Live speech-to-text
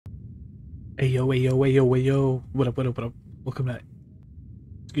Ayo, ayo, ayo, ayo. What up, what up, what up? Welcome to,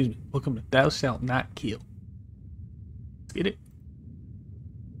 excuse me, welcome to Thou Shalt Not Kill. Let's get it?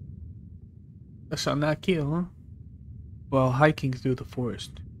 Thou shalt not kill, huh? While hiking through the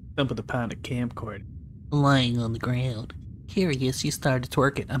forest, stumbled upon a camcorder lying on the ground. Curious, you started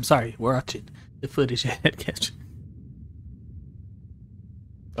twerking. I'm sorry, we're watching the footage I had captured.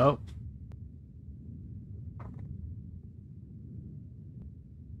 Oh.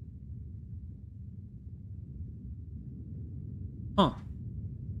 Huh.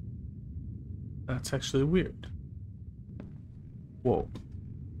 That's actually weird. Whoa.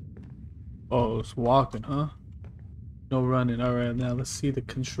 Oh, it's walking, huh? No running. Alright, now let's see the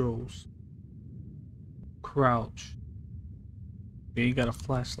controls. Crouch. Yeah, you got a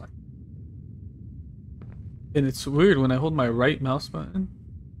flashlight. And it's weird when I hold my right mouse button,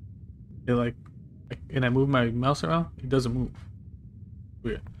 it like, and I move my mouse around, it doesn't move.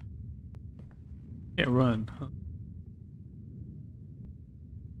 Weird. Can't run, huh?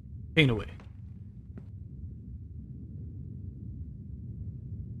 Paint away.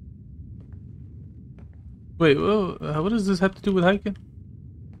 Wait, whoa, what does this have to do with hiking?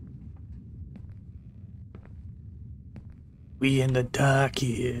 We in the dark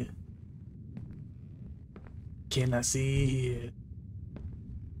here. Cannot see here.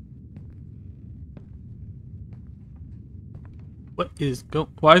 What is go?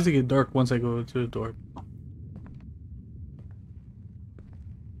 Why does it get dark once I go into the door?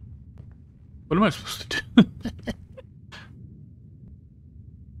 What am I supposed to do?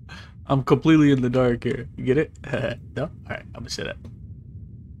 I'm completely in the dark here. You get it? No? Alright, I'm gonna shut up.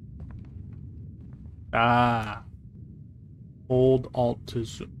 Ah. Hold Alt to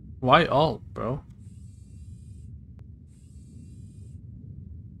zoom. Why Alt, bro?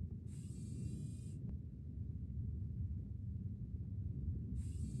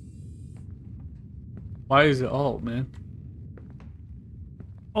 Why is it Alt, man?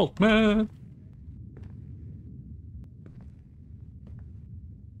 Alt, man!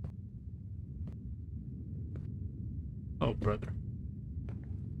 Oh, brother.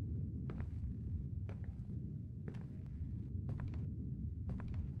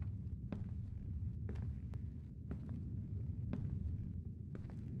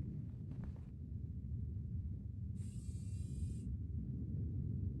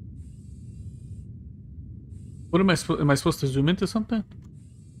 What am I supposed to zoom into something?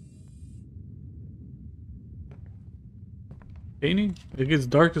 Painting? It gets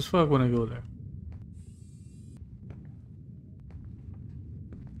dark as fuck when I go there.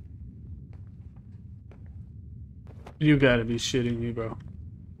 You gotta be shitting me, bro.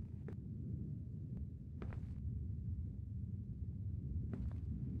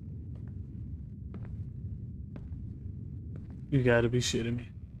 You gotta be shitting me.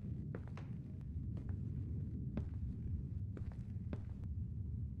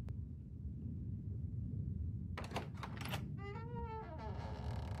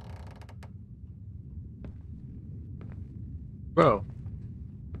 Bro.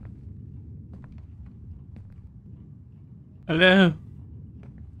 Hello?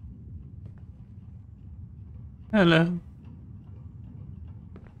 Hello?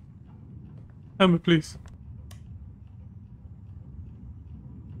 Help me, please.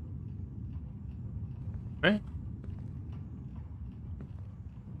 Right?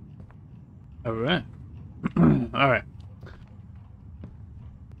 Alright. Alright.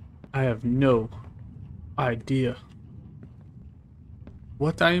 I have no idea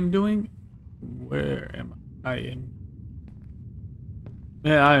what I am doing. Where am I? I am.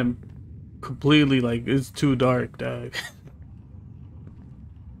 Yeah, I am completely like, it's too dark, dog.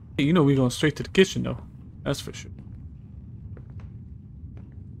 You know we going straight to the kitchen though. That's for sure.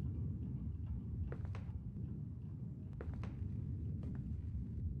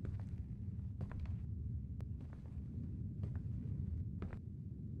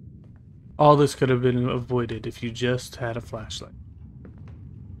 All this could have been avoided if you just had a flashlight.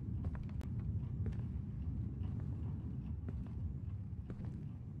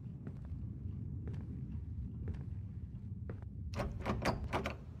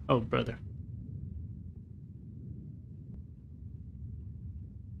 Oh, brother.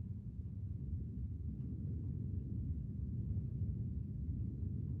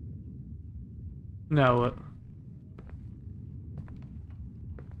 Now what?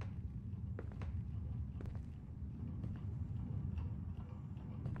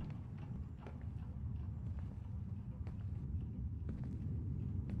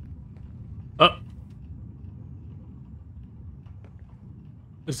 Oh.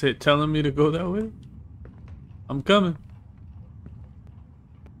 Is it telling me to go that way? I'm coming.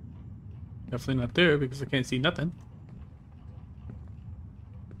 Definitely not there because I can't see nothing.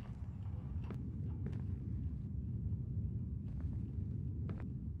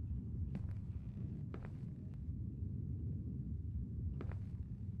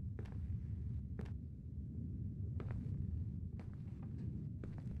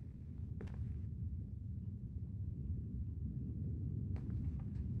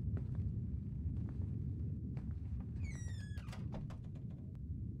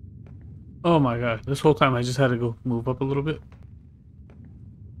 Oh my god, this whole time I just had to go move up a little bit.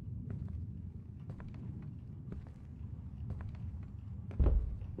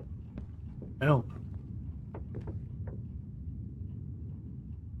 Hell.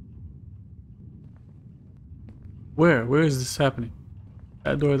 Where? Where is this happening?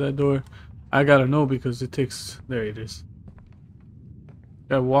 That door, that door. I gotta know because it takes... There it is.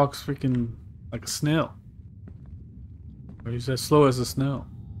 That walks freaking like a snail. Or he's as slow as a snail.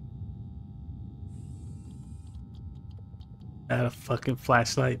 Add a fucking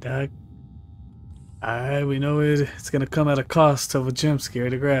flashlight, dog. Alright, we know it's gonna come at a cost of a jump scare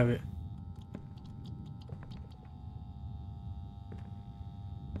to grab it.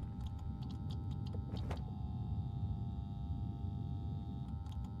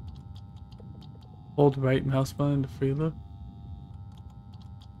 Hold right mouse button to free look.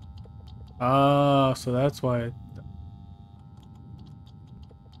 Ah, so that's why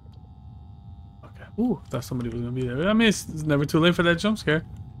okay. Ooh, thought somebody was gonna be there. I mean, it's never too late for that jump scare.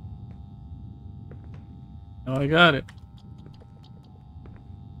 Oh, I got it.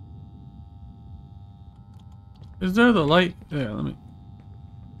 Is there the light? Yeah, let me...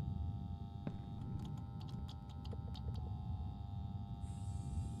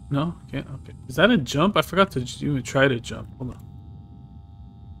 No? Can't? Okay. Is that a jump? I forgot to even try to jump. Hold on.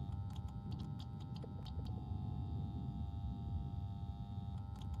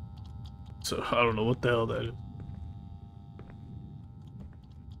 So, I don't know what the hell that is.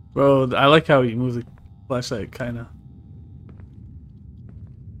 Bro, I like how you move the flashlight, kinda.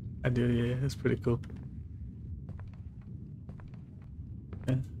 I do, yeah. It's pretty cool.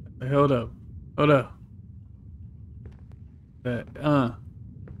 Okay. Hold up. Hold up. That,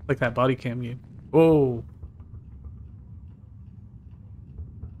 like that body cam game. Whoa.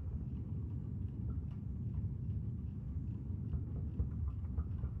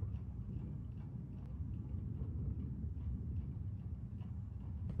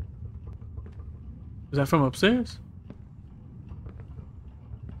 Is that from upstairs?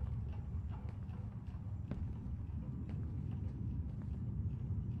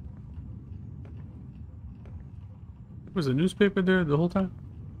 Was a newspaper there the whole time?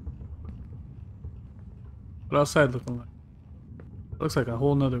 What outside looking like? Looks like a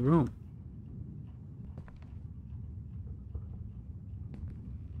whole nother room.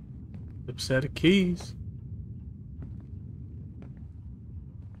 A set of keys.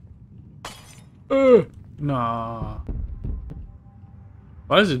 Nah.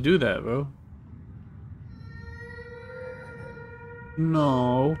 Why does it do that, bro?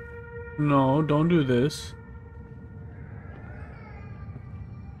 No. No, don't do this.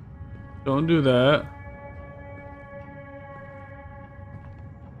 Don't do that.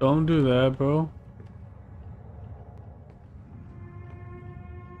 Don't do that, bro.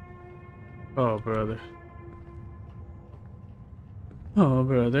 Oh, brother. Oh,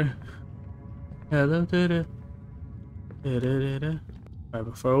 brother. Hello, da-da. Da-da-da-da. Alright,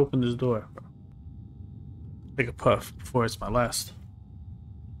 before I open this door, take a puff before it's my last.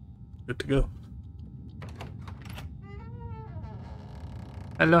 Good to go.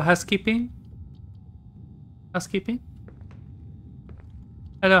 Hello, housekeeping? Housekeeping?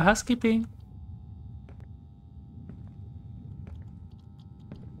 Hello, housekeeping?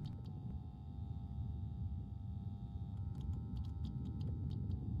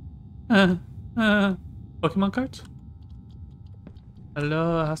 Uh, Pokemon cards?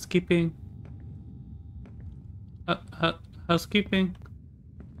 Hello, housekeeping? Housekeeping?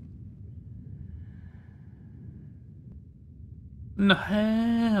 No,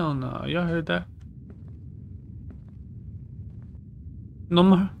 hell no. Y'all heard that? No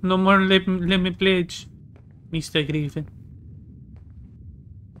more limit pledge. Mr. Griffin.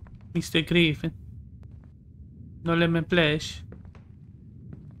 Mr. Griffin. No lemon pledge.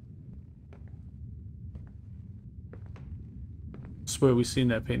 Swear we seen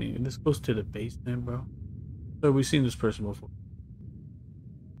that painting. This goes to the basement, bro. So we seen this person before.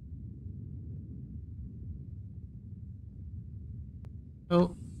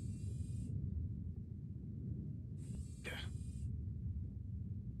 Oh. Yeah.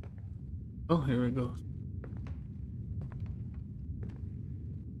 Oh, here it goes.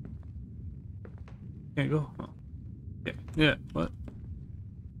 Can't go. Oh. Yeah. Yeah. What?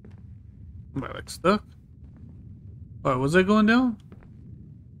 Am I like stuck? Alright, was I going down?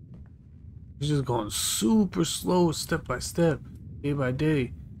 It's just going super slow, step by step, day by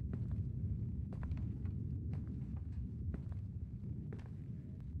day.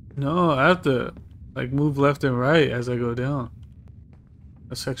 No, I have to like move left and right as I go down.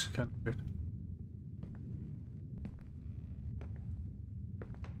 That's actually kind of weird.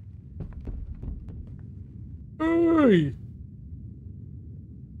 Hey!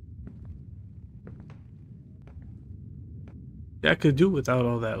 Yeah, I could do without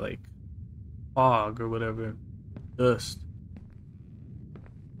all that like fog or whatever, dust.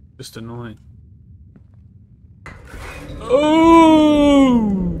 Just annoying.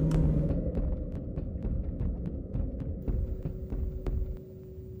 Oh!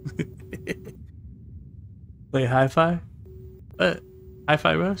 Play hi-fi? What?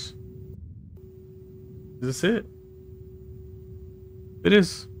 Hi-fi rush? Is this it? It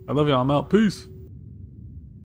is. I love y'all. I'm out. Peace.